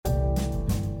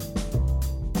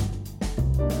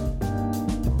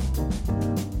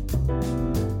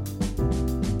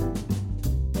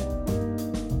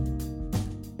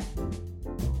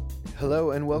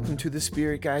Hello and welcome to the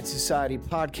Spirit Guide Society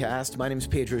podcast. My name is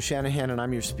Pedro Shanahan and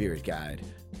I'm your spirit guide.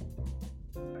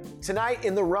 Tonight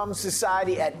in the Rum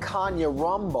Society at Kanya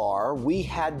Rum Bar, we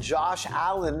had Josh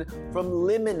Allen from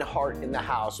Hart in the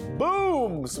house.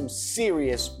 Boom! Some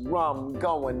serious rum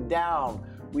going down.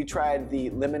 We tried the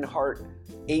Hart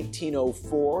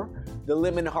 1804,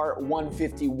 the Hart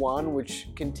 151, which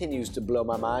continues to blow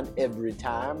my mind every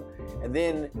time, and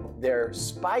then their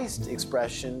spiced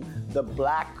expression, the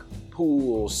Black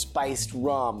Pool Spiced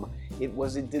Rum. It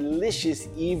was a delicious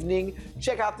evening.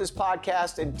 Check out this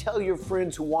podcast and tell your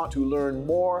friends who want to learn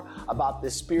more about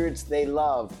the spirits they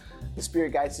love. The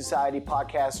Spirit Guide Society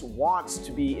podcast wants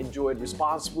to be enjoyed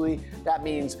responsibly. That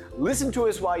means listen to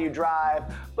us while you drive,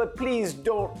 but please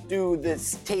don't do the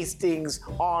tastings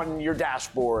on your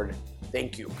dashboard.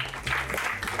 Thank you.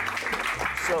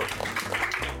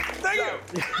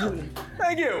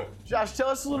 Thank you. Josh, tell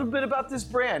us a little bit about this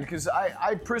brand, because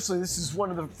I personally, this is one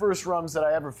of the first rums that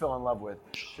I ever fell in love with.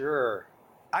 Sure.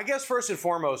 I guess first and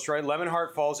foremost, right,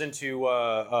 Hart falls into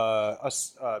a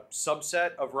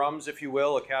subset of rums, if you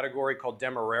will, a category called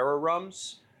Demerara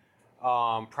rums.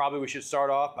 Probably we should start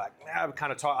off by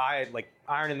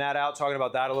ironing that out, talking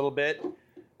about that a little bit.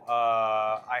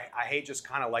 I hate just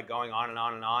kind of like going on and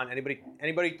on and on. Anybody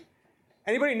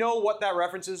know what that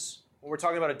references when we're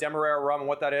talking about a Demerara rum and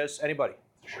what that is? Anybody?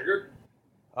 Sugar?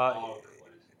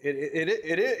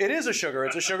 It is a sugar.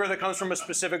 It's a sugar that comes from a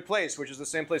specific place, which is the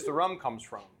same place the rum comes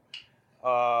from.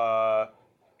 What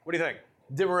do you think?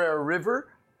 Demerara River?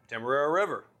 Demerara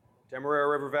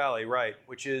River Valley, right,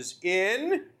 which is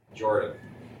in? Jordan.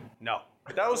 No,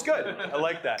 but that was good. I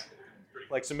like that.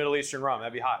 Like some Middle Eastern rum,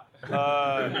 that'd be hot.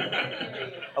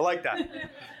 I like that.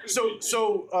 So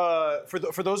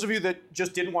for those of you that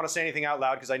just didn't want to say anything out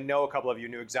loud, because I know a couple of you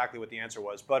knew exactly what the answer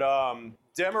was, but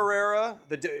Demerara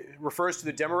refers to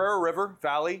the Demerara River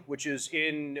Valley, which is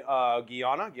in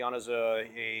Guyana. Guyana is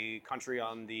a country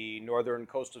on the northern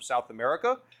coast of South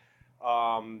America.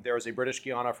 There is a British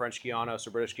Guiana, French Guiana,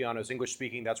 so British Guiana is English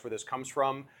speaking. That's where this comes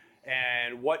from.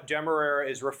 And what Demerara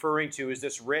is referring to is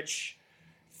this rich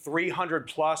 300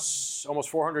 plus, almost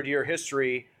 400 year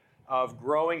history of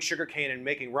growing sugarcane and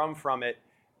making rum from it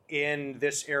in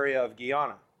this area of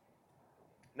Guyana.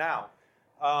 Now,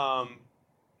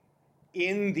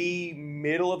 in the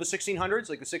middle of the 1600s,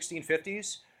 like the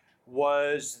 1650s,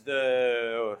 was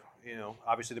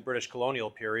obviously the British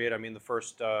colonial period. I mean, the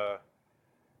first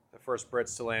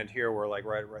Brits to land here were like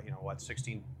right,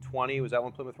 1620 was that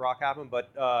when Plymouth Rock happened? But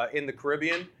in the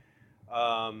Caribbean,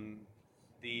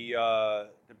 the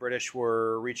British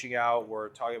were reaching out, were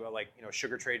talking about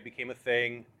sugar trade became a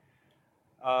thing.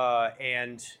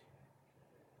 And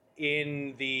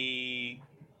in the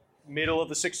middle of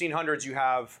the 1600s, you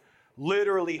have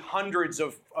literally hundreds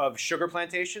of sugar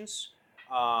plantations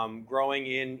growing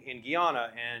in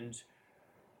Guyana. And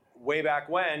way back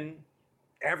when,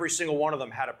 every single one of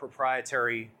them had a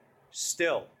proprietary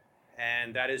still.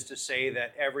 And that is to say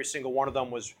that every single one of them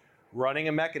was running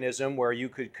a mechanism where you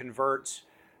could convert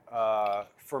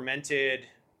fermented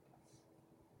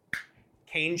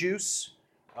cane juice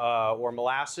or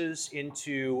molasses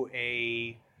into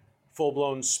a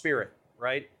full-blown spirit,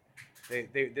 right?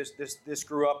 This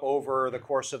grew up over the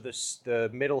course of the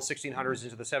middle 1600s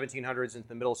into the 1700s, into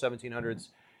the middle 1700s,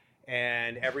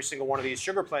 and every single one of these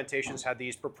sugar plantations had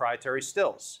these proprietary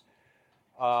stills.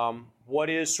 What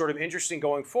is sort of interesting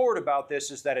going forward about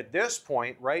this is that at this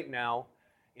point, right now,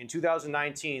 in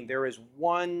 2019, there is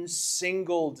one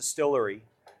single distillery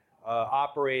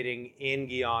operating in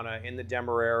Guyana, in the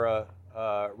Demerara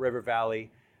River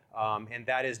Valley, and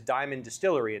that is Diamond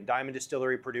Distillery. And Diamond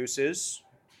Distillery produces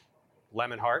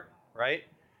Hart, right?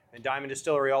 And Diamond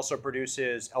Distillery also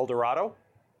produces El Dorado.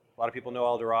 A lot of people know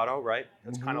El Dorado, right?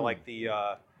 That's kind of like the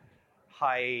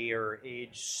higher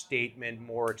age statement,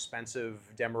 more expensive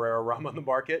Demerara rum on the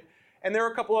market. And there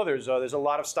are a couple others. There's a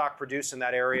lot of stock produced in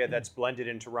that area that's blended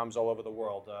into rums all over the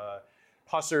world.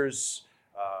 Pusser's,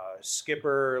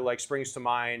 Skipper, springs to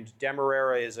mind.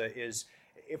 Demerara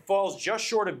it falls just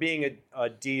short of being a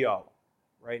DO,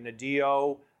 right? And a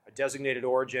DO, a designated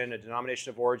origin, a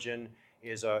denomination of origin,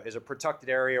 is a protected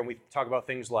area. And we talk about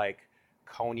things like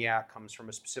cognac comes from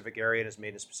a specific area and is made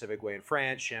in a specific way in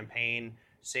France. Champagne,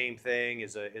 same thing,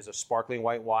 is a sparkling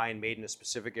white wine made in a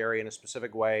specific area in a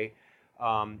specific way.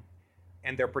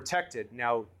 And they're protected.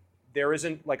 Now, there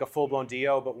isn't like a full-blown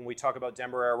DO, but when we talk about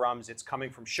Demerara rums, it's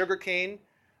coming from sugarcane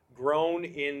grown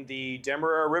in the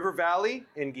Demerara River Valley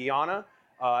in Guyana,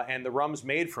 and the rum's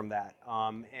made from that.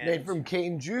 Made from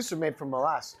cane juice or made from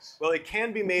molasses? Well, it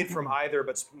can be made from either,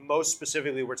 but most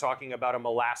specifically, we're talking about a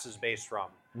molasses-based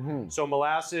rum. Mm-hmm. So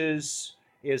molasses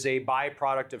is a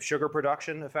byproduct of sugar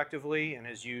production, effectively, and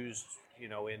is used,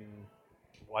 in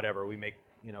whatever we make,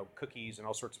 cookies and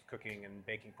all sorts of cooking and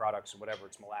baking products and whatever.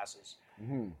 It's molasses.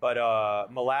 But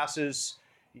molasses,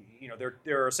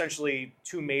 there are essentially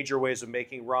two major ways of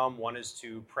making rum. One is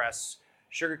to press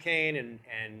sugarcane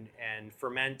and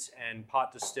ferment and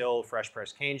pot distill fresh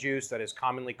pressed cane juice that is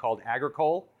commonly called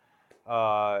agricole,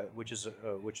 which is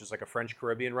like a French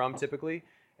Caribbean rum typically.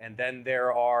 And then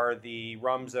there are the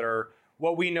rums that are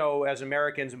what we know as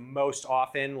Americans most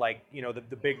often, like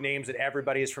the big names that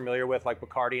everybody is familiar with, like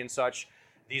Bacardi and such.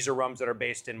 These are rums that are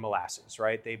based in molasses,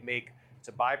 right? It's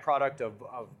a byproduct of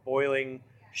boiling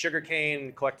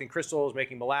sugarcane, collecting crystals,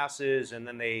 making molasses, and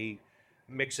then they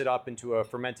mix it up into a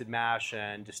fermented mash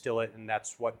and distill it, and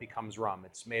that's what becomes rum.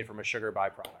 It's made from a sugar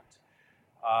byproduct.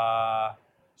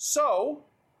 So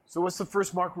what's the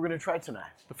first mark we're going to try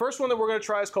tonight? The first one that we're going to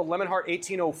try is called Lemon Hart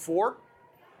 1804.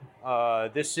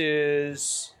 This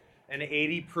is an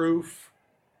 80 proof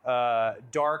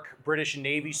dark British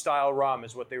Navy style rum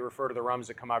is what they refer to the rums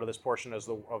that come out of this portion of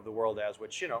the world as,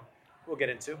 which, we'll get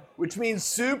into. Which means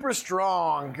super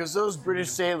strong, because those British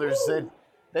sailors said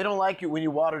they don't like it when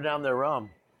you water down their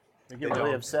rum. They get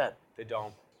really upset. They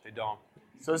don't.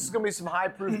 So this is going to be some high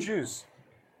proof juice.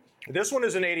 This one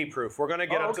is an 80 proof. We're going to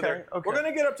get up to their. Okay. We're going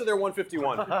to get up to their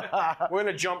 151. We're going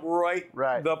to jump right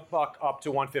the fuck up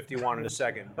to 151 in a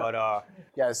second. But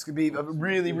yeah, it's going to be a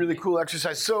really, really cool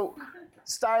exercise. So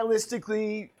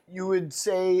stylistically, you would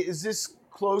say, is this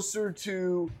closer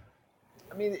to?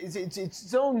 I mean, it's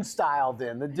its own style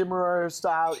then. The Demerara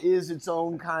style is its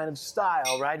own kind of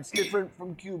style, right? It's different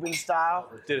from Cuban style.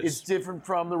 It is. It's different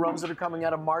from the rums that are coming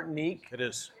out of Martinique. It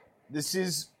is. This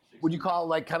is, would you call it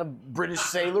like kind of British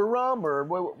sailor rum, or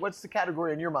what's the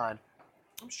category in your mind?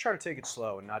 I'm just trying to take it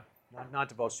slow and not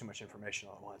divulge too much information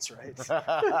all at once, right?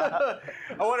 I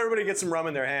want everybody to get some rum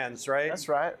in their hands, right? That's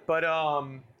right. But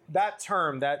that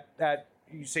term, that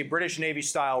you say British Navy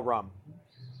style rum,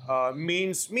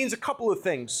 means a couple of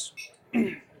things,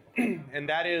 and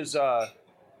that is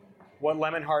what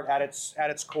Lemon Hart at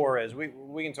its core is.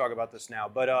 We can talk about this now,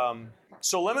 but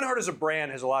so Lemon Hart as a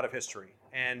brand has a lot of history,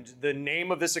 and the name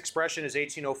of this expression is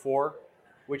 1804,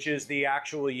 which is the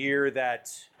actual year that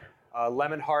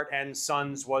Lemon Hart and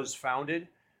Sons was founded.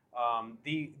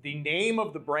 The name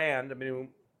of the brand, I mean, we'll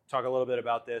talk a little bit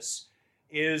about this,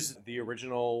 is the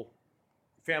original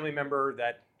family member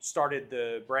that started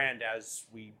the brand as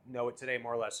we know it today,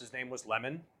 more or less. His name was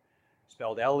Lemon,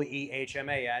 spelled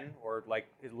Lehman, or like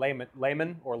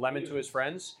layman or lemon to his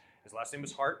friends. His last name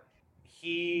was Hart.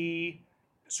 He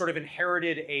sort of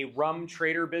inherited a rum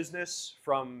trader business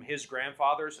from his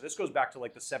grandfather. So this goes back to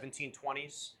like the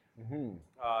 1720s. Mm-hmm.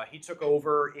 He took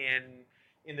over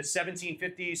in the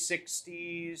 1750s,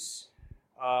 60s.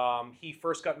 He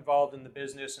first got involved in the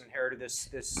business and inherited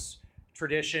this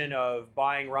tradition of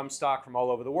buying rum stock from all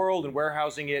over the world and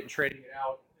warehousing it and trading it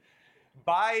out.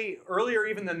 By earlier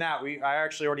even than that, I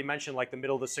actually already mentioned like the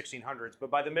middle of the 1600s,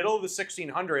 but by the middle of the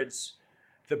 1600s,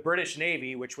 the British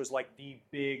Navy, which was like the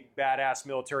big badass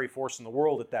military force in the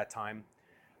world at that time,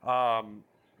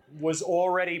 was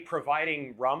already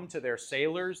providing rum to their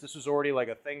sailors. This was already like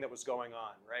a thing that was going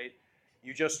on, right?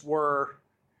 You just were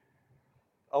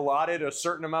allotted a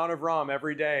certain amount of rum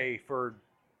every day for,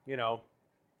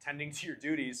 tending to your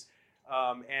duties,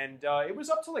 and it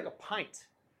was up to like a pint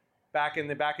back in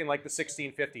like the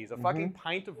 1650s. A fucking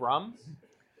pint of rum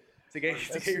to get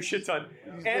your shit done.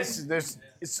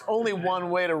 It's only one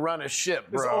way to run a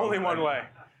ship, bro. There's only one way.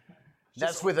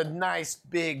 That's with a nice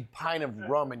big pint of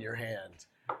rum in your hand.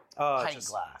 Pint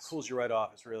glass. Cools you right off.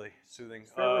 It's really soothing.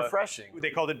 It's very refreshing. They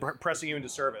called it pressing you into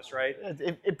service, right?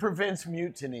 It prevents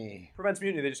mutiny.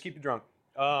 They just keep you drunk.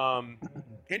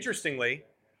 Interestingly,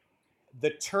 the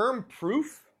term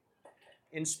proof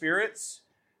in spirits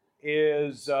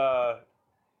is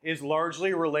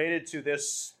largely related to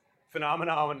this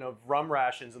phenomenon of rum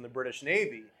rations in the British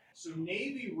Navy. So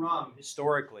Navy rum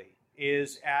historically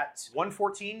is at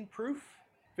 114 proof,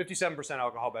 57%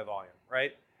 alcohol by volume,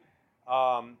 right?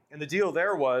 And the deal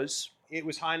there was it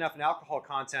was high enough in alcohol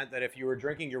content that if you were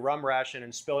drinking your rum ration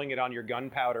and spilling it on your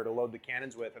gunpowder to load the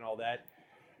cannons with and all that,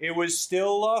 it was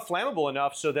still flammable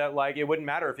enough so that like it wouldn't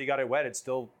matter if you got it wet, it'd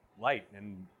still light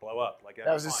and blow up. Like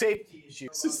that was a safety issue.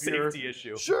 It's a safety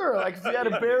issue. Sure, like if you had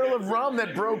a barrel of rum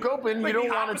that broke open, you don't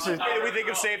want it to. Yeah, we think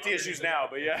of safety issues now,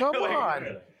 but yeah. Come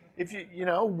on. If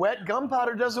wet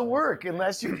gunpowder doesn't work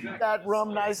unless you keep that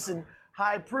rum nice and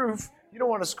high proof. You don't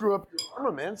want to screw up your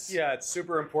armaments. Yeah, it's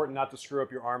super important not to screw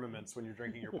up your armaments when you're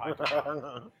drinking your pint of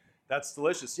rum. That's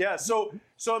delicious. Yeah. So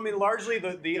I mean, largely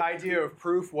the idea of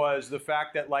proof was the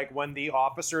fact that like when the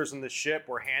officers on the ship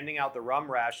were handing out the rum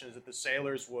rations, that the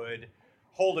sailors would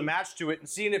hold a match to it and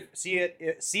see if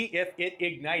it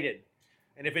ignited,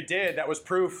 and if it did, that was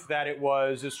proof that it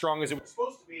was as strong as it was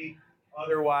supposed to be.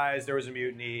 Otherwise, there was a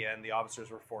mutiny and the officers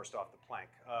were forced off the plank.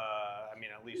 I mean,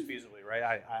 at least feasibly,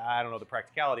 right? I don't know the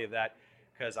practicality of that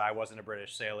because I wasn't a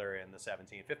British sailor in the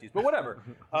 1750s, but whatever.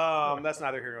 That's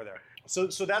neither here nor there. So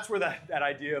that's where that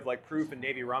idea of like proof and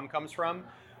Navy rum comes from.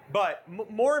 But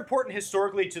more important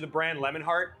historically to the brand Lemon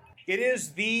Hart, it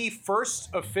is the first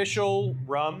official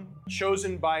rum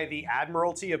chosen by the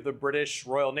Admiralty of the British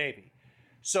Royal Navy.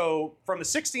 So from the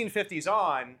 1650s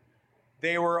on,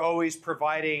 they were always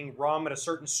providing rum at a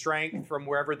certain strength from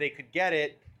wherever they could get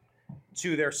it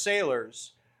to their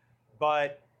sailors.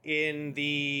 But by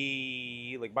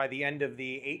the end of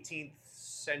the 18th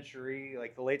century,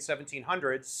 like the late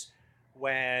 1700s,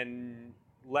 when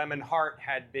Lemon Hart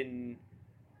had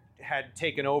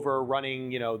taken over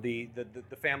running, the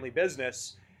family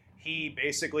business, he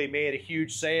basically made a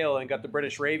huge sale and got the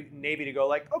British Navy to go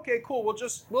like, okay, cool, we'll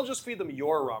just feed them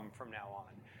your rum from now on.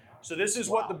 So this is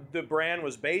what the brand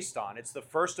was based on. It's the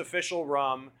first official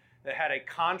rum that had a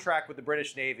contract with the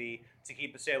British Navy to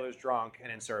keep the sailors drunk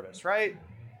and in service, right?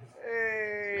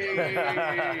 Hey,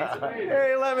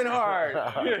 hey, Lemon Hart.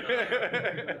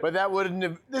 But that wouldn't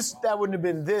have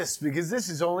been this because this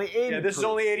is only 80. Yeah, this proof. is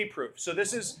only 80 proof. So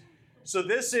this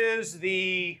is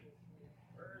the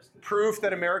proof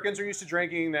that Americans are used to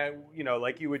drinking, that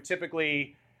like you would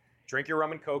typically drink your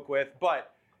rum and Coke with.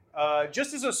 But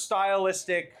just as a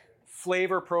stylistic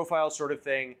flavor profile sort of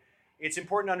thing, it's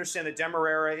important to understand that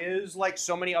Demerara is, like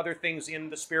so many other things in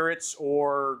the spirits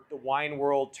or the wine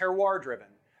world, terroir driven.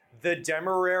 The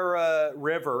Demerara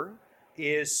River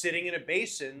is sitting in a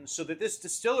basin so that this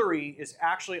distillery is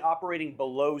actually operating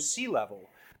below sea level.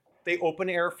 They open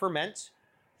air ferment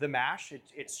the mash.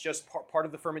 It's just part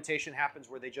of the fermentation happens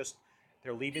where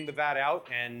they're leaving the vat out,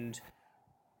 and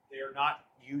they're not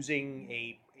using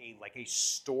a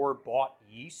store-bought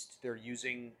yeast. They're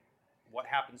using what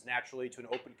happens naturally to an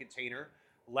open container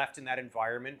left in that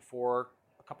environment for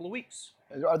a couple of weeks.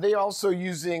 Are they also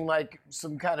using like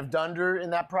some kind of dunder in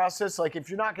that process? Like if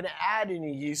you're not going to add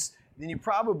any yeast, then you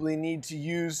probably need to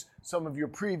use some of your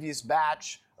previous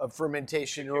batch of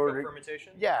fermentation in order.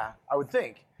 Fermentation? Yeah, I would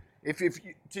think. If you,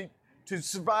 to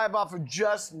survive off of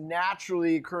just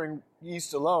naturally occurring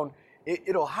yeast alone,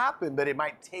 it'll happen, but it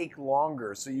might take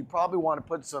longer. So you probably want to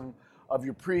put some of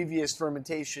your previous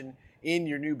fermentation in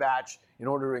your new batch in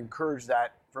order to encourage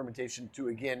that fermentation to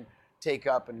again take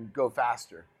up and go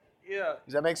faster. Yeah.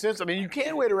 Does that make sense? I mean, you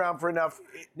can wait around for enough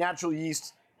natural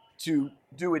yeast to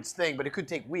do its thing, but it could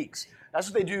take weeks. That's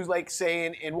what they do, like say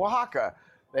in Oaxaca.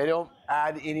 They don't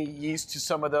add any yeast to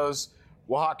some of those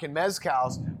Oaxacan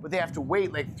mezcals, but they have to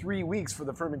wait like 3 weeks for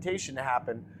the fermentation to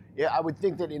happen. Yeah, I would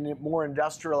think that in a more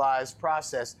industrialized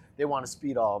process, they want to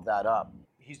speed all of that up.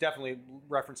 He's definitely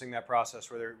referencing that process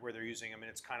where they're using. I mean,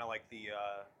 it's kind of like the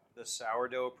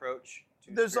sourdough approach.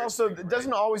 There's also it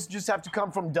doesn't always just have to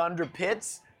come from dunder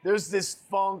pits. There's this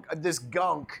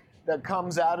gunk that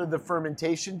comes out of the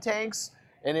fermentation tanks,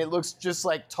 and it looks just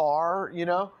like tar,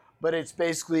 but it's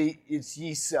basically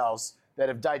yeast cells that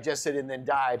have digested and then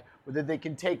died, but that they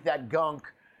can take that gunk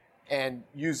and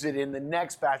use it in the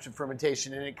next batch of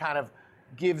fermentation, and it kind of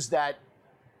gives that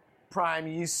prime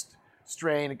yeast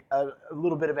strain a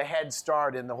little bit of a head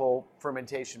start in the whole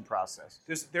fermentation process.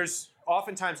 There's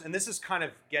oftentimes, and this is kind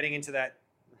of getting into that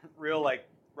real like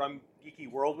rum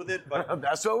geeky world with it, but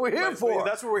that's what we're here for.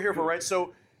 That's what we're here for, right?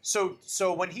 So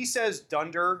when he says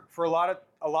dunder, for a lot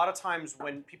of times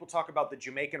when people talk about the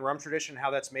Jamaican rum tradition, how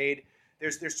that's made,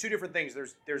 there's two different things.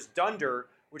 There's dunder,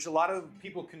 which a lot of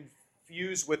people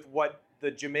confuse with what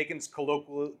the Jamaicans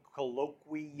colloquially,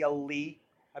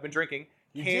 I've been drinking.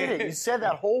 You did it. You said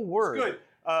that whole word. It's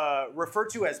good. Referred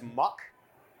to as muck,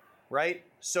 right?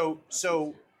 So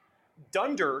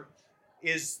dunder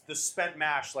is the spent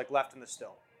mash like left in the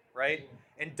still, right?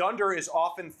 And dunder is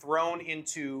often thrown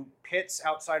into pits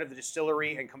outside of the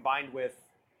distillery and combined with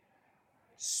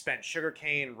spent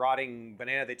sugarcane, rotting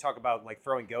banana. They talk about like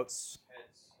throwing goats'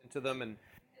 heads into them and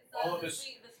all of this. The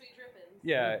sweet drippings.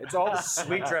 Yeah, it's all the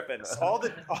sweet drippings,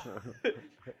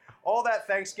 all that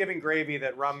Thanksgiving gravy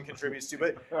that rum contributes to.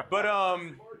 But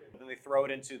then they throw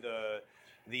it into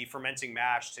the fermenting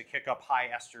mash to kick up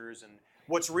high esters. And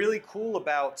what's really cool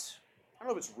about, I don't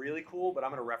know if it's really cool, but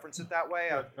I'm going to reference it that way.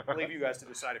 I'll leave you guys to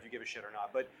decide if you give a shit or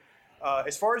not. But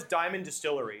as far as Diamond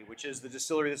Distillery, which is the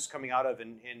distillery this is coming out of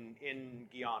in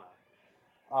Guyana,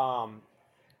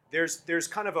 there's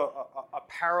kind of a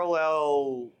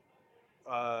parallel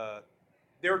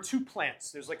there are two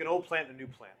plants. There's like an old plant and a new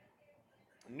plant.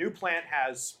 The new plant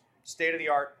has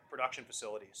state-of-the-art production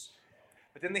facilities.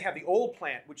 But then they have the old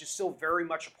plant, which is still very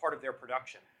much a part of their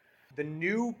production. The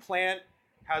new plant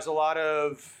has a lot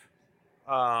of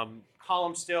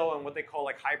column still and what they call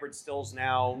like hybrid stills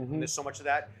now. And there's so much of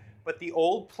that. But the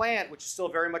old plant, which is still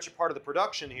very much a part of the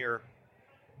production here,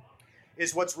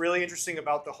 is what's really interesting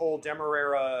about the whole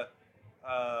Demerara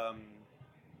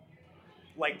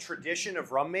like tradition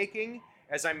of rum making.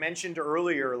 As I mentioned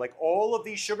earlier, like all of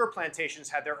these sugar plantations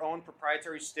had their own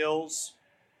proprietary stills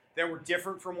that were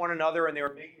different from one another, and they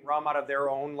were making rum out of their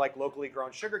own like locally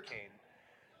grown sugarcane.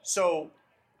 So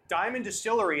Diamond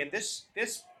Distillery, and this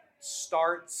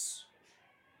starts,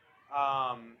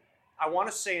 I want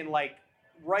to say in like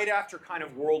right after kind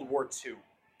of World War II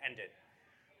ended,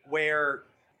 where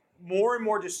more and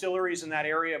more distilleries in that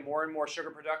area, more and more sugar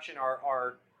production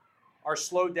are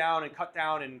slowed down and cut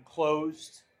down and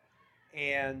closed,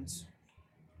 and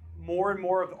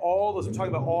more of all those, I'm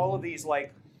talking about all of these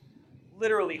like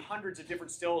literally hundreds of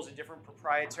different stills and different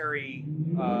proprietary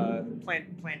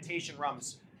plantation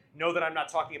rums. Know that I'm not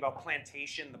talking about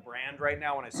Plantation, the brand, right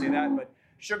now when I say that, but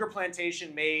sugar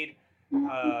plantation made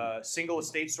single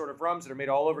estate sort of rums that are made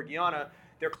all over Guyana.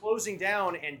 They're closing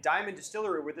down, and Diamond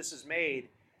Distillery, where this is made,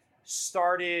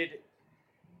 started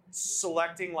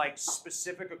selecting like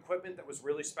specific equipment that was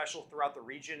really special throughout the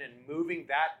region and moving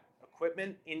that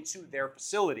equipment into their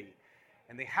facility.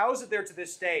 And they house it there to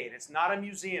this day, and it's not a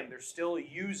museum. They're still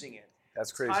using it.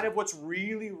 That's crazy. It's kind of what's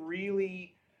really,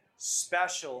 really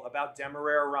special about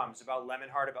Demerara rums, about Lemon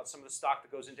Hart, about some of the stock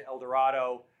that goes into El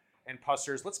Dorado and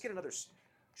Pussers. Let's get another. Should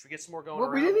we get some more going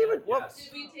around? We didn't even. Yes.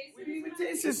 Did we taste We didn't even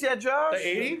taste this yet, Josh. The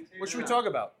 80? What should we talk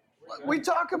about? We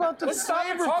talk about the Let's stop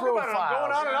and flavor talk profile. about it. I'm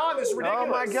going on and on. This is ridiculous.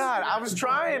 Oh my God! I was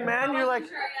trying, man. You're like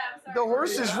the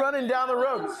horse is running down the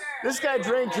road. This guy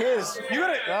drank his.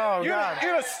 You're God.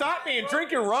 gonna stop me and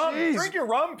drink your rum. Jeez. Drink your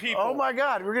rum, people. Oh my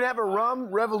God! We're gonna have a rum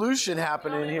revolution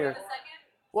happening here.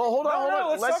 Well, hold on, hold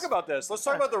on. Let's talk about this. Let's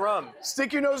talk about the rum.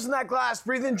 Stick your nose in that glass.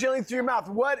 Breathe in gently through your mouth.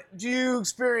 What do you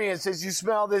experience as you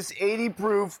smell this 80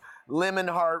 proof Lemon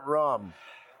Hart rum?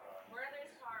 Where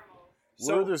there's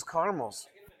caramel. Where there's caramels.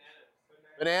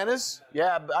 Bananas?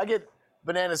 Yeah, I get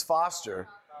bananas Foster,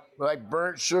 like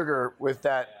burnt sugar with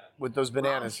those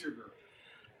bananas.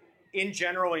 In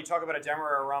general, when you talk about a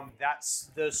Demerara rum,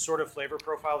 that's the sort of flavor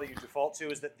profile that you default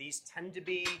to, is that these tend to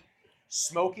be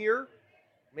smokier,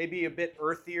 maybe a bit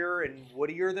earthier and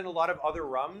woodier than a lot of other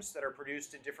rums that are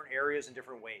produced in different areas in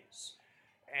different ways.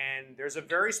 And there's a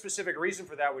very specific reason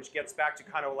for that, which gets back to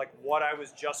kind of like what I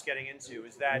was just getting into,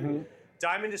 is that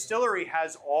Diamond Distillery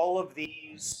has all of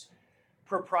these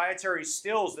proprietary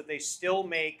stills that they still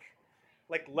make.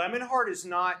 Like Lemon Hart is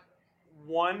not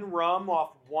one rum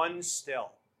off one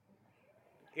still.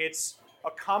 It's a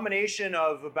combination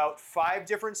of about 5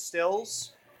 different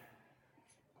stills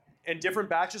and different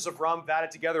batches of rum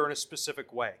vatted together in a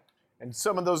specific way. And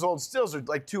some of those old stills are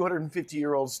like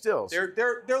 250-year-old stills.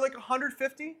 They're like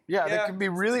 150. Yeah, they can be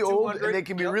really old and they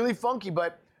can be Yep. really funky,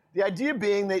 but the idea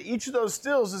being that each of those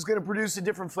stills is going to produce a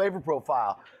different flavor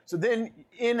profile. So then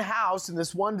in-house in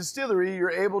this one distillery, you're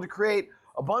able to create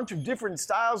a bunch of different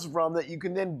styles of rum that you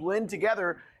can then blend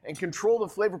together and control the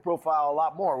flavor profile a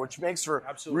lot more, which makes for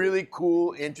really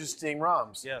cool, interesting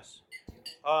rums. Yes.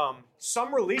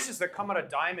 Some releases that come out of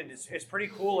Diamond is pretty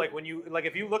cool. Like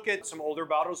if you look at some older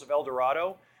bottles of El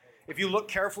Dorado, if you look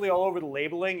carefully all over the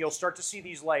labeling, you'll start to see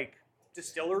these like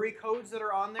distillery codes that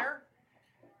are on there.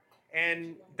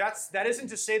 And that isn't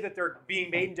to say that they're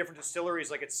being made in different distilleries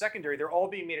like it's secondary. They're all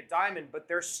being made at Diamond, but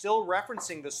they're still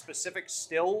referencing the specific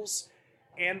stills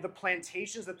and the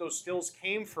plantations that those stills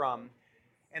came from.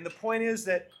 And the point is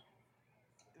that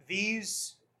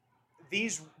these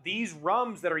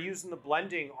rums that are used in the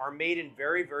blending are made in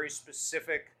very, very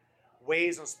specific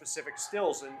ways on specific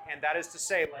stills. And that is to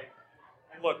say, like,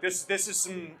 and look, this is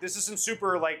some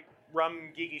super like rum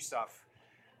geeky stuff.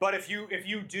 But if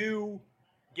you do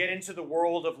get into the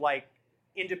world of like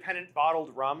independent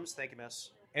bottled rums, thank you,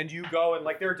 miss, and you go and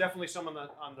like there are definitely some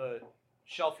on the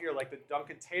shelf here, like the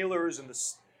Duncan Taylors and the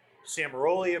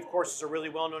Samaroli, of course, is a really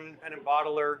well-known independent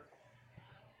bottler.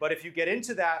 But if you get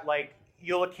into that, like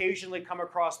you'll occasionally come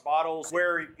across bottles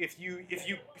where if you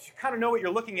kind of know what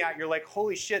you're looking at, you're like,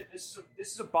 holy shit, this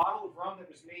is a bottle of rum that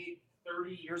was made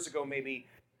 30 years ago maybe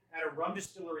at a rum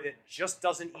distillery that just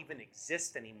doesn't even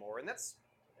exist anymore. And that's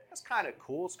kind of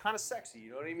cool. It's kind of sexy.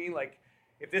 You know what I mean? Like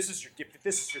if this is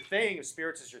your thing, if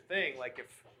spirits is your thing, like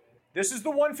if this is the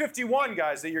 151,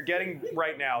 guys, that you're getting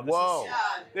right now.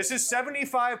 This is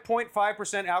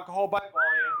 75.5% alcohol by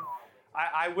volume.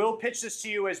 I will pitch this to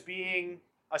you as being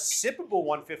a sippable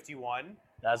 151,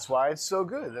 That's why it's so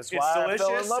good. That's It's why delicious. I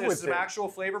fell in love There's with some it. actual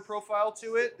flavor profile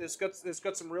to it. It's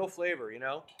got some real flavor, you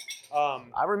know?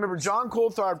 I remember John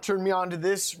Coulthard turned me on to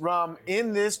this rum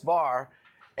in this bar,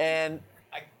 and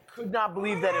I could not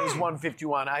believe that it was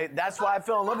 151. That's why I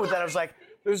fell in love with that. I was like,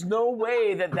 there's no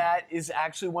way that is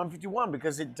actually 151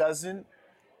 because it doesn't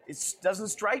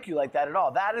strike you like that at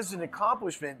all. That is an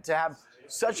accomplishment to have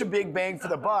such a big bang for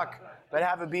the buck, but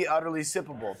have it be utterly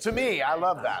sippable. To me, I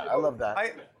love that. I love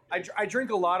that. I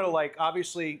drink a lot of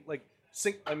obviously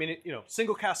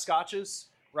single cask scotches,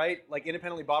 right? Like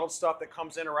independently bottled stuff that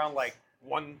comes in around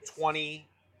 120,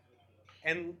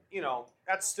 and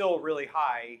that's still really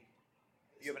high.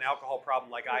 You have an alcohol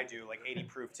problem like I do, 80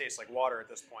 proof tastes like water at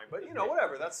this point. But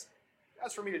whatever. That's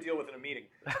for me to deal with in a meeting.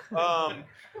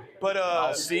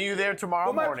 I'll see you there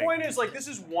tomorrow morning. But my point is this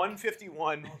is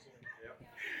 151.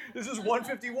 This is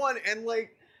 151, and you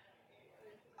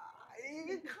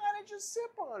can kind of just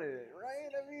sip on it,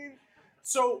 right? I mean,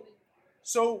 the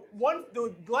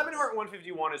Lemon Hart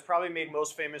 151 is probably made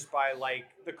most famous by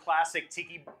the classic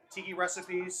tiki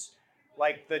recipes,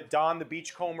 like the Don the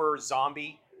Beachcomber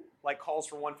zombie, calls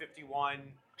for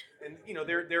 151, and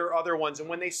there are other ones. And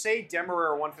when they say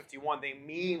Demerara 151, they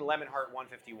mean Lemon Hart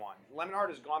 151. Lemon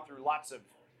Hart has gone through lots of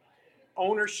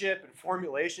ownership and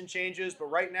formulation changes, but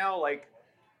right now,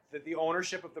 the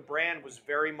ownership of the brand was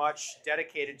very much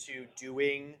dedicated to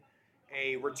doing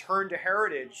a return to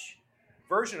heritage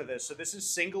version of this. So this is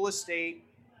single estate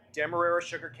Demerara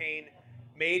sugarcane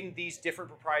made in these different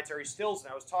proprietary stills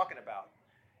that I was talking about.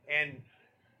 And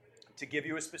to give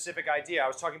you a specific idea, I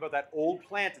was talking about that old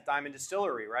plant at Diamond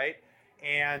Distillery, right?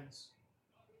 And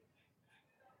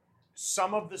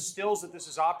some of the stills that this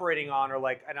is operating on are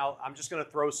I'm just going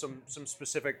to throw some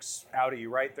specifics out at you,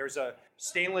 right? There's a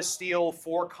stainless steel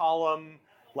 4-column,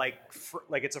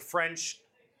 it's a French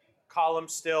column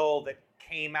still that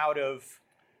came out of.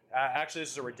 Actually,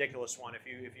 this is a ridiculous one. If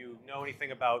you know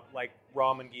anything about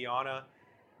rum in Guyana,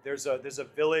 there's a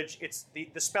village. It's the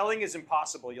spelling is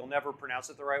impossible. You'll never pronounce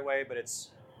it the right way, but it's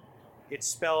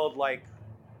spelled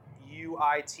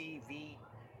UITVGULT.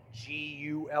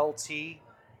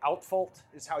 Outfault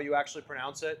is how you actually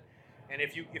pronounce it. And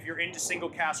if you're into single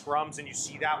cask rums and you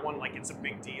see that one, it's a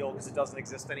big deal because it doesn't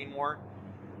exist anymore.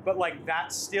 But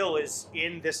that still is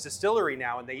in this distillery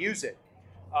now, and they use it.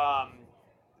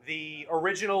 The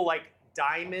original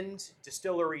Diamond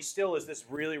Distillery still is this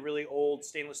really, really old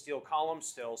stainless steel column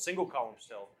still, single column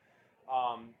still.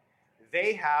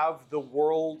 They have the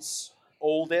world's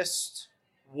oldest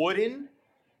wooden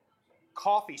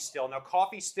coffee still. Now,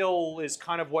 coffee still is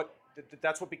kind of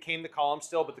that's what became the column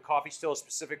still, but the coffee still is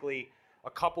specifically a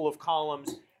couple of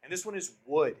columns, and this one is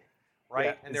wood, right?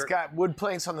 Yeah, and it's got wood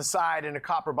planks on the side and a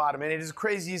copper bottom, and it is the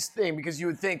craziest thing because you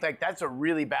would think that's a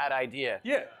really bad idea.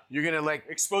 Yeah. You're gonna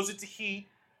expose it to heat.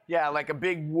 Yeah, like a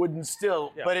big wooden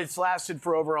still, but it's lasted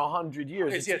for over 100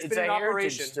 years. It's been a an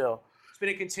operation still. It's been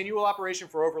a continual operation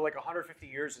for over 150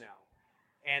 years now,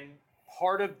 and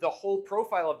part of the whole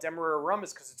profile of Demerara rum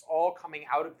is because it's all coming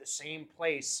out of the same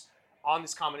place on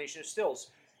this combination of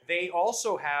stills. They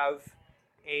also have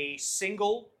a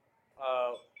single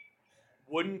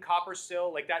wooden copper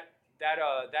still,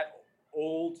 that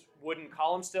old wooden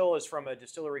column still is from a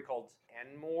distillery called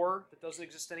Enmore that doesn't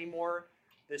exist anymore.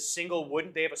 They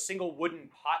have a single wooden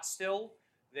pot still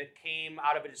that came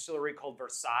out of a distillery called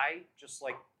Versailles, just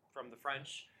like from the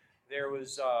French.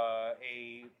 There's a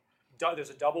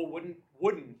double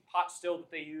wooden pot still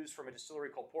that they use from a distillery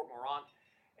called Port Morant.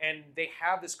 And they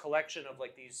have this collection of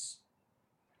these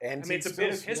Antiques. It's a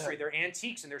bit of history. Yeah. They're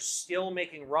antiques, and they're still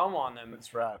making rum on them.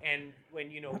 That's right. And when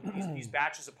these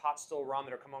batches of pot still rum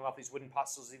that are coming off these wooden pot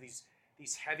stills,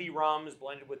 these heavy rums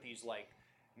blended with these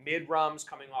mid rums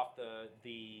coming off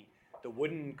the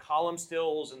wooden column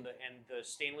stills and the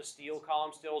stainless steel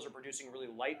column stills are producing really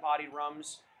light bodied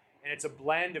rums. And it's a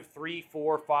blend of 3,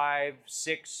 4, 5,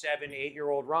 6, 7,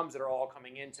 8-year-old rums that are all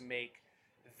coming in to make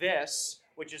this,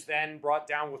 which is then brought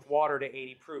down with water to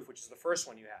 80 proof, which is the first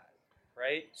one you had,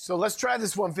 right? So let's try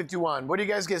this 151. What do you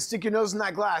guys get? Stick your nose in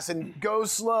that glass and go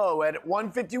slow. At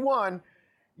 151,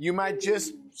 you might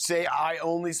just say, I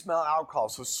only smell alcohol.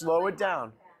 So slow it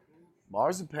down.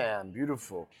 Marzipan,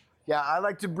 beautiful. Yeah, I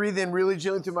like to breathe in really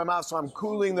gently through my mouth, so I'm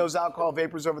cooling those alcohol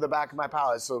vapors over the back of my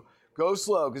palate. So go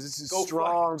slow, because this is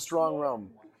strong rum.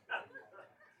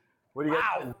 What do you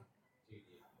got?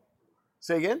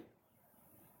 Say again?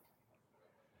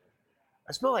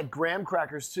 I smell like graham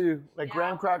crackers too,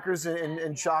 graham crackers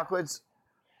and chocolates.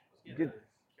 Good.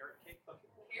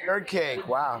 Carrot cake,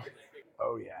 wow.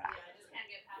 Oh yeah.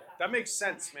 That makes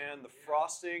sense, man. The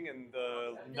frosting and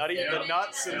the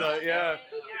nuts and I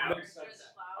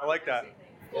like that.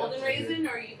 golden raisin,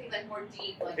 or you think like more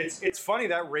deep? Like It's funny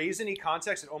that raisiny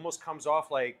context. It almost comes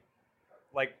off like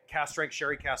cask strength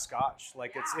sherry cask Scotch.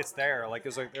 Like it's there. Like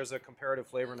there's a comparative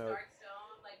flavor note. dark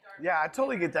stone, like dark. Yeah, I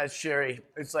totally get that sherry.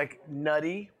 It's like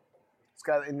nutty. It's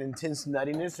got an intense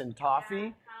nuttiness and toffee.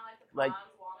 Kind of Like- like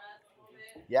the walnuts a little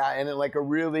bit. Yeah, and it, like a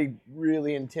really,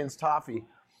 really intense toffee.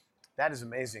 That is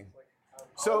amazing.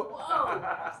 So, Whoa!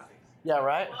 yeah,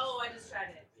 right? Whoa! I just tried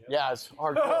it. Yeah, it's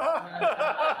hardcore.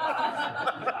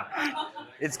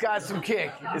 It's got some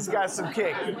kick. It's got some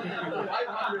kick.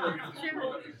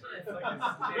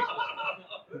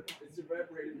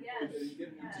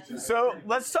 So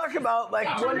let's talk about like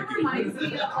It one. reminds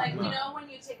me of like, you know, when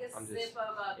you take a sip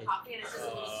of coffee and it's just a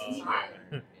little too hot.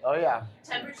 Oh yeah.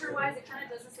 Temperature-wise, it kind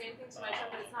of does the same thing to my tongue,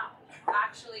 but it's not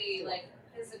actually like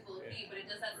physical heat, but it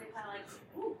does that same kind of like,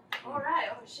 ooh, all right,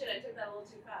 oh shit, I took that a little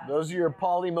too fast. Those are your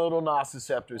polymodal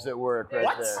nociceptors at work right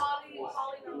there.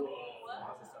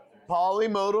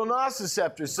 Polymodal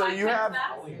nociceptors. So you have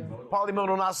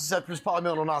polymodal nociceptors,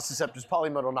 polymodal nociceptors,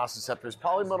 polymodal nociceptors,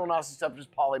 polymodal nociceptors,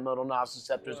 polymodal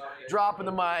nociceptors. Dropping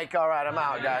the mic. All right, I'm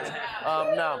out, guys.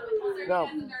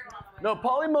 No,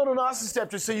 polymodal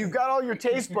nociceptors. So you've got all your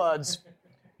taste buds.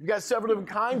 You've got several different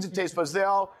kinds of taste buds. They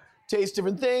all taste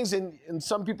different things, and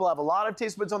some people have a lot of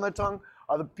taste buds on their tongue.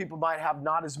 Other people might have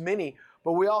not as many.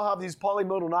 But we all have these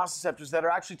polymodal nociceptors that are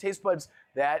actually taste buds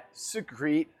that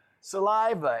secrete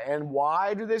saliva. And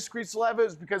why do they secrete saliva?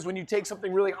 It's because when you take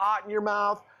something really hot in your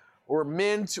mouth, or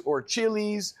mint, or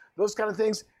chilies, those kind of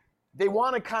things, they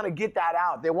want to kind of get that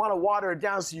out. They want to water it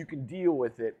down so you can deal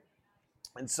with it.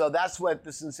 And so that's what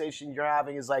the sensation you're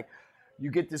having is like.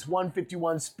 You get this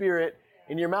 151 spirit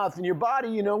in your mouth and your body.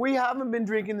 You know, we haven't been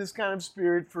drinking this kind of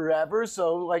spirit forever,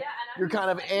 so like your kind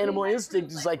of animal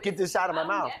instinct is like, get this out of my mouth.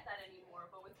 I don't get that anymore,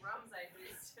 but with rums I do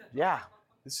still. Yeah,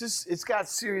 it's got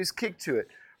serious kick to it.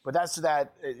 But that's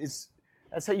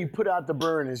how you put out the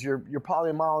burn, is your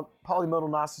polymodal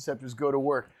nociceptors go to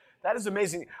work. That is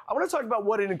amazing. I want to talk about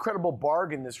what an incredible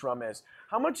bargain this rum is.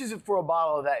 How much is it for a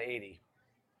bottle of that 80?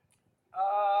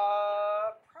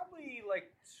 Probably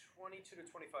like $22 to $25,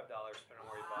 depending on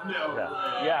where you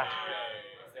buy it.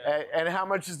 Yeah. And how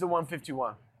much is the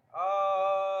 151?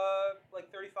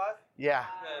 Like 35.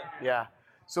 Yeah.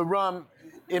 So rum,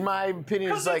 in my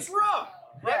opinion, is Because like it's rum,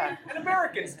 right? Yeah. And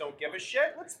Americans don't give a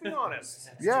shit. Let's be honest.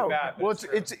 It's yeah. too bad, but Well, true.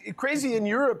 it's crazy in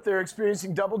Europe. They're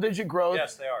experiencing double-digit growth.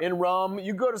 Yes, they are. In rum.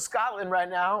 You go to Scotland right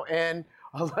now, and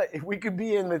we could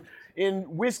be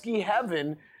in whiskey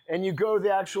heaven. And you go to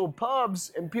the actual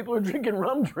pubs, and people are drinking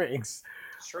rum drinks.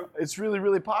 It's true. It's really,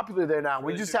 really popular there now. We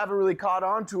really just true. haven't really caught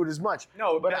on to it as much.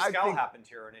 No, but but I mezcal think happened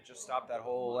here, and it just stopped that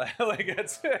whole like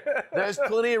it's. there's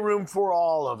plenty of room for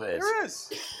all of it. There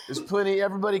is. There's plenty.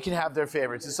 Everybody can have their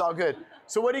favorites. It's all good.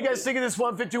 So, what do you guys think of this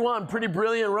 151? Pretty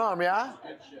brilliant rum, yeah?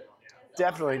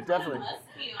 Definitely.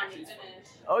 Musky on the finish.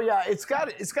 Oh yeah, it's got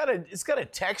a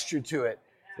texture to it.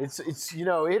 It's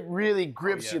it really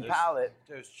grips your palate.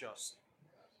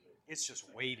 It's just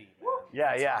weighty, man.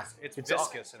 Yeah. It's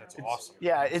viscous and it's awesome.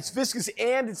 Yeah, it's viscous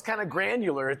and it's kind of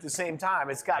granular at the same time.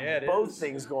 It's got Yeah, it both is.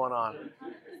 things going on.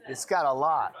 It's got a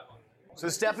lot. So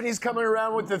Stephanie's coming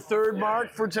around with the third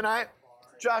mark for tonight.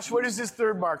 Josh, what is this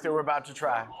third mark that we're about to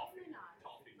try?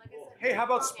 Hey, how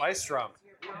about spiced rum?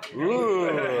 Ooh.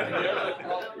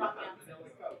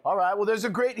 All right. Well, there's a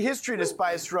great history to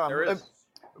spiced rum. There is.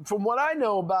 From what I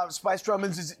know about spiced rum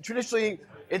is traditionally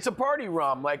it's a party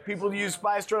rum. Like people use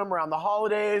spiced rum around the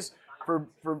holidays for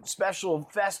special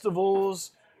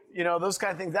festivals, those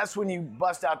kind of things. That's when you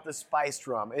bust out the spiced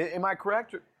rum. Am I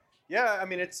correct? Yeah, I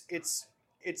mean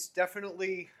it's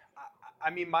definitely.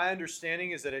 I mean, my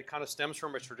understanding is that it kind of stems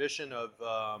from a tradition of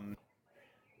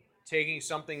taking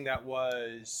something that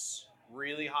was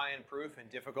really high in proof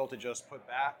and difficult to just put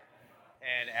back,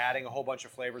 and adding a whole bunch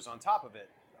of flavors on top of it.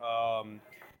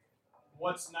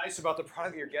 What's nice about the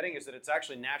product that you're getting is that it's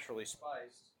actually naturally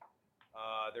spiced.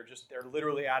 They're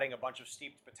literally adding a bunch of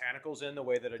steeped botanicals in the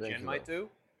way that a gin might do.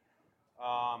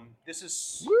 This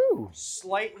is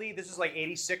this is like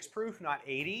 86 proof, not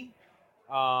 80.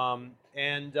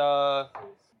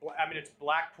 It's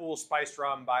Blackpool Spiced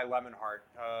Rum by Hart.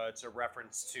 It's a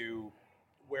reference to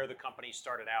where the company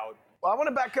started out. Well, I want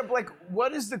to back up. Like,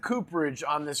 what is the cooperage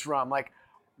on this rum? Like,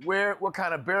 what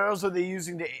kind of barrels are they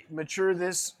using to mature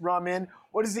this rum in?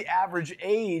 What is the average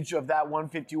age of that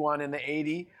 151 and the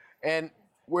 80? And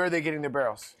where are they getting their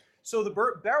barrels? So the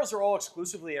barrels are all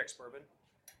exclusively ex-bourbon.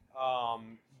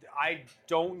 I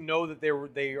don't know that they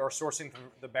are sourcing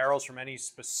the barrels from any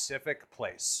specific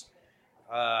place.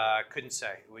 Couldn't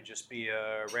say. It would just be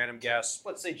a random guess.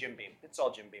 Let's say Jim Beam. It's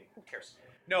all Jim Beam. Who cares?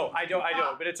 No, I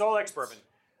don't. But it's all ex-bourbon.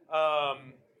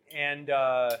 And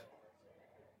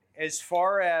as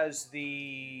far as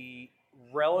the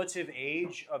relative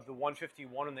age of the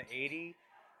 151 and the 80,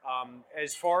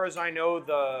 as far as I know,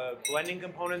 the blending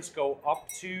components go up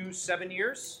to 7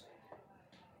 years,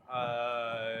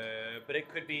 but it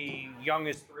could be young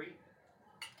as 3.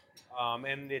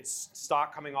 And it's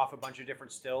stock coming off a bunch of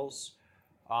different stills.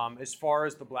 As far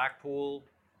as the Blackpool,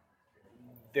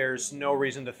 there's no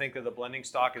reason to think that the blending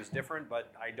stock is different,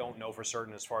 but I don't know for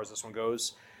certain as far as this one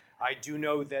goes. I do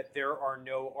know that there are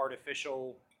no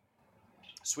artificial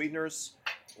sweeteners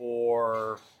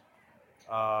or,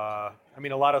 a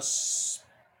lot of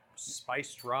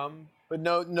spiced rum. But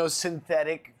no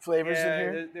synthetic flavors in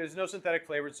here? There's no synthetic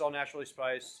flavor. It's all naturally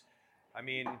spiced. I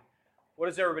mean, what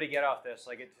does everybody get off this?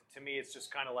 Like, to me, it's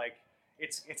just kind of like,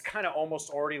 it's kind of almost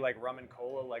already like rum and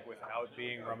cola, like without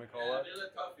being rum and cola.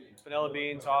 Vanilla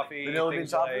bean, toffee,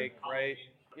 things like, right?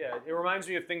 Yeah, it reminds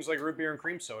me of things like root beer and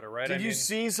cream soda, right? Did you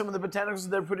see some of the botanicals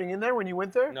that they're putting in there when you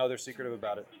went there? No, they're secretive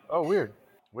about it. Oh, weird.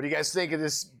 What do you guys think of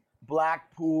this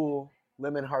Blackpool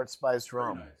lemon heart spiced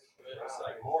rum?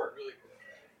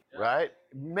 Right?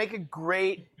 Make a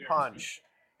great punch.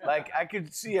 Like, I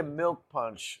could see a milk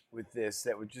punch with this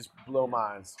that would just blow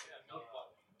minds.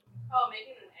 Oh,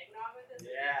 making an eggnog with this?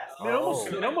 Yes.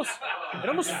 It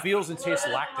almost feels and tastes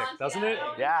lactic, doesn't it?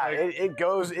 Yeah,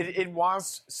 it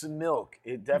wants some milk.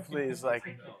 It definitely is like,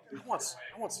 I want some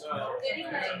milk.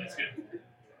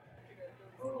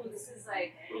 Ooh, this is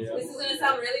gonna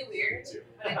sound really weird,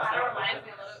 but it kind of reminds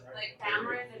me a little like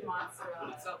tamarind and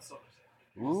mozzarella.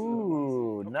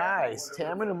 Ooh, nice.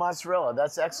 Tamarind and mozzarella.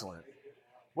 That's excellent.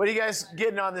 What are you guys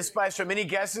getting on this spice rum? Any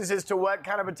guesses as to what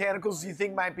kind of botanicals you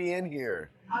think might be in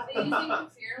here? Are they using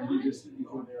zero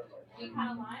lime? Any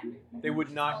kind of lime? They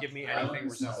would not give me anything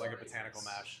resembling a botanical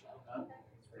mash.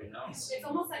 It's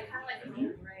almost like kind of like a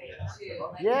green gray too.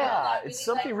 Like, Yeah, it's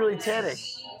something really tannic.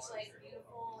 Sweet, like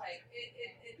beautiful, like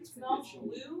it smells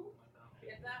blue.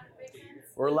 If that makes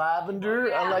sense. Or lavender.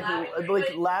 Yeah, I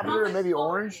like lavender or maybe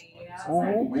orange.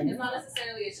 Mm-hmm. It's not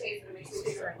necessarily a shade, but it makes me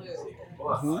think of blue.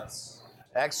 Mm-hmm.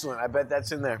 Excellent. I bet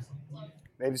that's in there.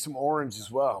 Maybe some orange as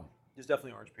well. There's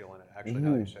definitely orange peel in it. Actually,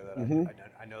 now that you say that,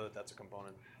 I know that that's a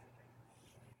component.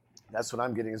 That's what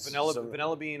I'm getting.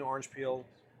 Vanilla bean, orange peel.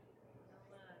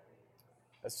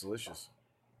 That's delicious.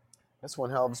 That's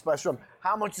one hell of a spice rum.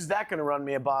 How much is that going to run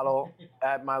me a bottle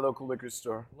at my local liquor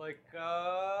store? Like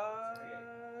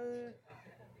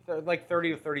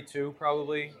 30 to 32,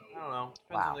 probably. I don't know.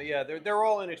 Depends on they're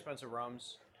all inexpensive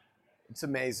rums. It's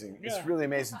amazing. Yeah. It's really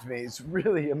amazing to me. It's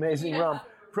really amazing rum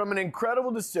from an incredible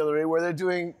distillery where they're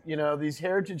doing, these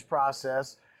heritage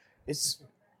process. It's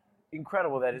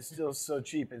incredible that it's still so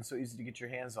cheap and so easy to get your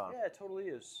hands on. Yeah, it totally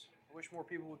is. I wish more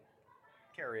people would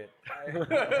carry it.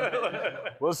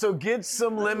 Well, so get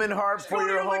some lemon heart for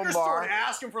your home bar. And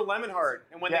ask them for lemon heart,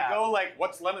 and when they go like,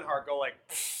 "What's lemon heart?" Go like.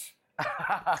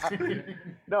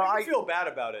 No, I feel bad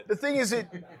about it. The thing is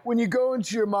that when you go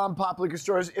into your mom and pop liquor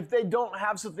stores, if they don't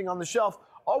have something on the shelf,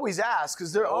 always ask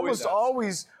because they're almost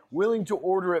always willing to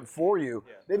order it for you.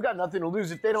 Yeah. They've got nothing to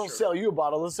lose. If they don't sell you a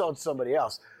bottle, they'll sell it to somebody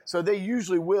else. So they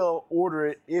usually will order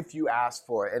it if you ask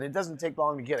for it, and it doesn't take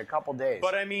long to get, a couple days.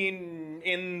 But I mean,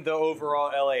 in the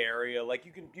overall LA area, like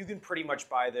you can pretty much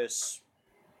buy this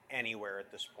anywhere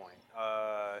at this point.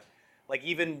 Like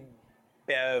even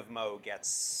Bevmo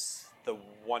gets the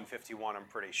 151, I'm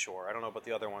pretty sure. I don't know about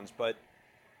the other ones, but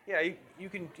yeah, you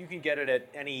can get it at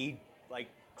any like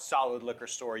solid liquor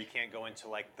store. You can't go into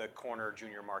like the corner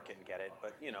junior market and get it,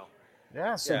 but you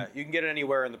can get it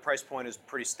anywhere, and the price point is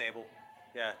pretty stable.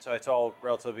 Yeah, so it's all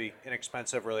relatively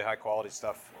inexpensive, really high quality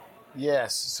stuff.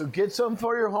 Yes, so get some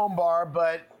for your home bar,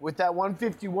 but with that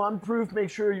 151 proof, make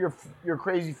sure your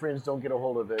crazy friends don't get a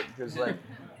hold of it, because like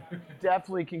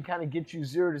definitely can kind of get you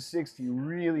 0 to 60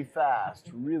 really fast.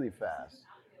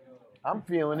 I'm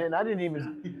feeling it, and I didn't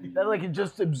even, that like it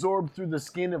just absorbed through the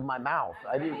skin of my mouth.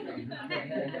 I didn't.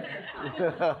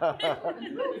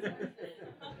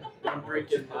 Don't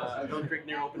drink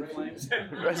near open flames.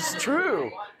 That's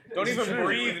true. Don't even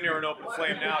breathe near an open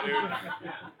flame now, dude.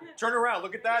 Turn around,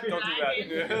 look at that. Don't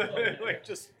do that. Like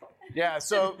just. Yeah,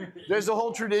 so there's a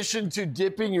whole tradition to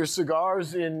dipping your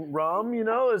cigars in rum.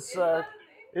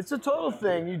 It's a total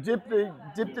thing. You dip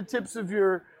the tips of It's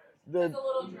a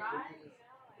little dry.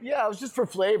 Yeah, it was just for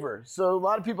flavor. So a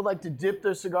lot of people like to dip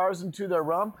their cigars into their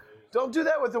rum. Don't do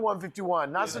that with the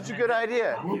 151. Not such a good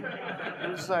idea.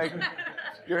 It's like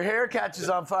your hair catches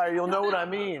on fire. You'll know what I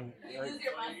mean. You lose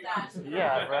your mustache.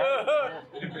 Yeah, right?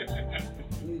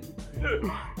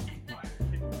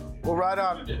 Well, right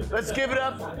on. Let's give it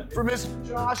up for Mr.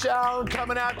 Josh Allen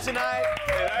coming out tonight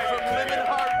from Lemon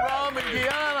Heart Rum in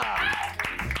Guyana.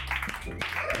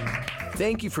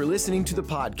 Thank you for listening to the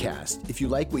podcast. If you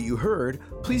like what you heard,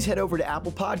 please head over to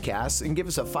Apple Podcasts and give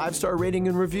us a 5-star rating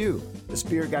and review. The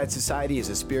Spirit Guide Society is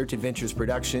a Spirit Adventures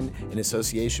production in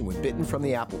association with Bitten from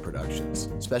the Apple Productions.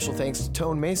 Special thanks to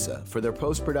Tone Mesa for their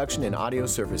post-production and audio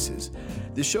services.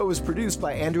 This show is produced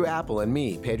by Andrew Apple and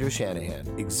me, Pedro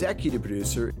Shanahan. Executive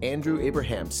producer, Andrew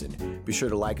Abrahamson. Be sure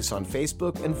to like us on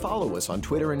Facebook and follow us on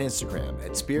Twitter and Instagram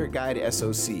at Spirit Guide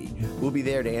SOC. We'll be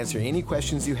there to answer any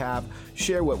questions you have,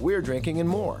 share what we're drinking, and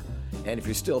more. And if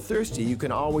you're still thirsty, you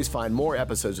can always find more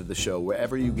episodes of the show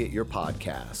wherever you get your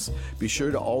podcasts. Be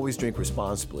sure to always drink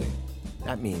responsibly.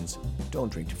 That means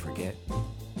don't drink to forget,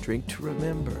 drink to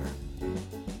remember.